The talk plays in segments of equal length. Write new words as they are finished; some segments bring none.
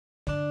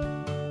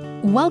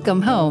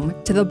Welcome home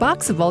to the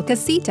Boxable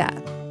Casita,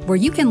 where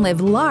you can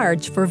live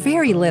large for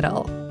very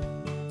little.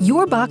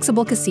 Your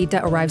Boxable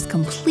Casita arrives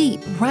complete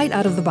right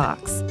out of the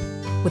box,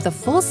 with a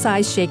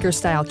full-size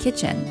shaker-style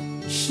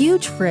kitchen,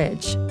 huge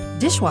fridge,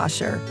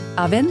 dishwasher,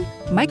 oven,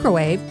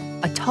 microwave,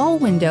 a tall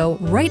window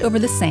right over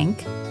the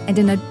sink, and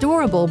an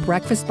adorable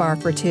breakfast bar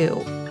for two.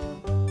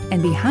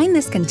 And behind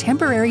this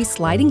contemporary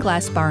sliding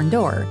glass barn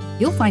door,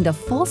 you'll find a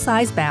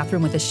full-size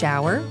bathroom with a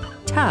shower,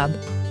 tub,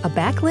 a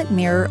backlit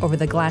mirror over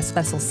the glass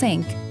vessel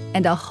sink,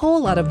 and a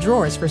whole lot of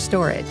drawers for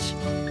storage.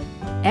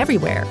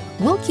 Everywhere,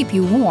 we'll keep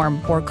you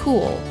warm or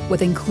cool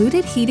with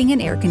included heating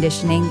and air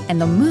conditioning and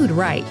the mood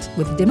right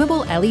with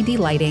dimmable LED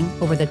lighting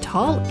over the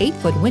tall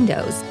 8-foot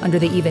windows under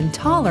the even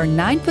taller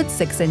 9-foot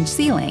 6-inch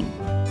ceiling.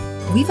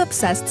 We've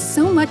obsessed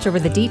so much over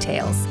the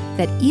details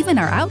that even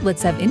our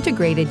outlets have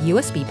integrated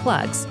USB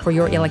plugs for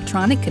your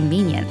electronic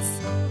convenience.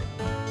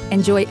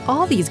 Enjoy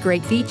all these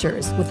great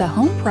features with a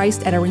home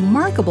priced at a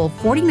remarkable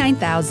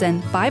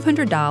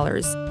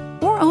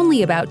 $49,500 or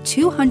only about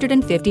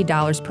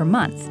 $250 per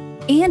month,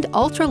 and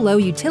ultra-low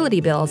utility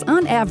bills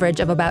on average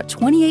of about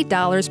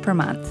 $28 per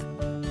month.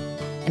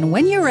 And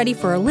when you're ready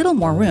for a little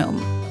more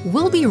room,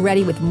 we'll be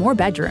ready with more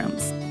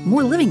bedrooms,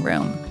 more living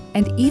room,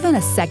 and even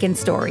a second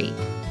story.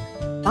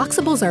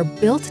 Boxables are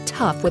built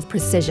tough with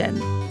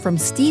precision, from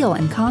steel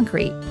and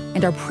concrete,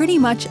 and are pretty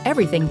much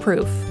everything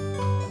proof.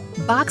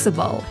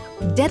 Boxable,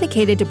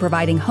 dedicated to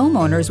providing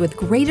homeowners with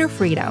greater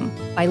freedom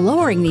by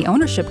lowering the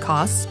ownership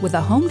costs with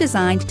a home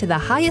designed to the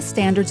highest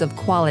standards of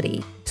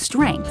quality,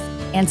 strength,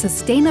 and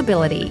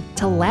sustainability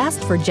to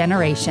last for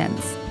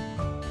generations.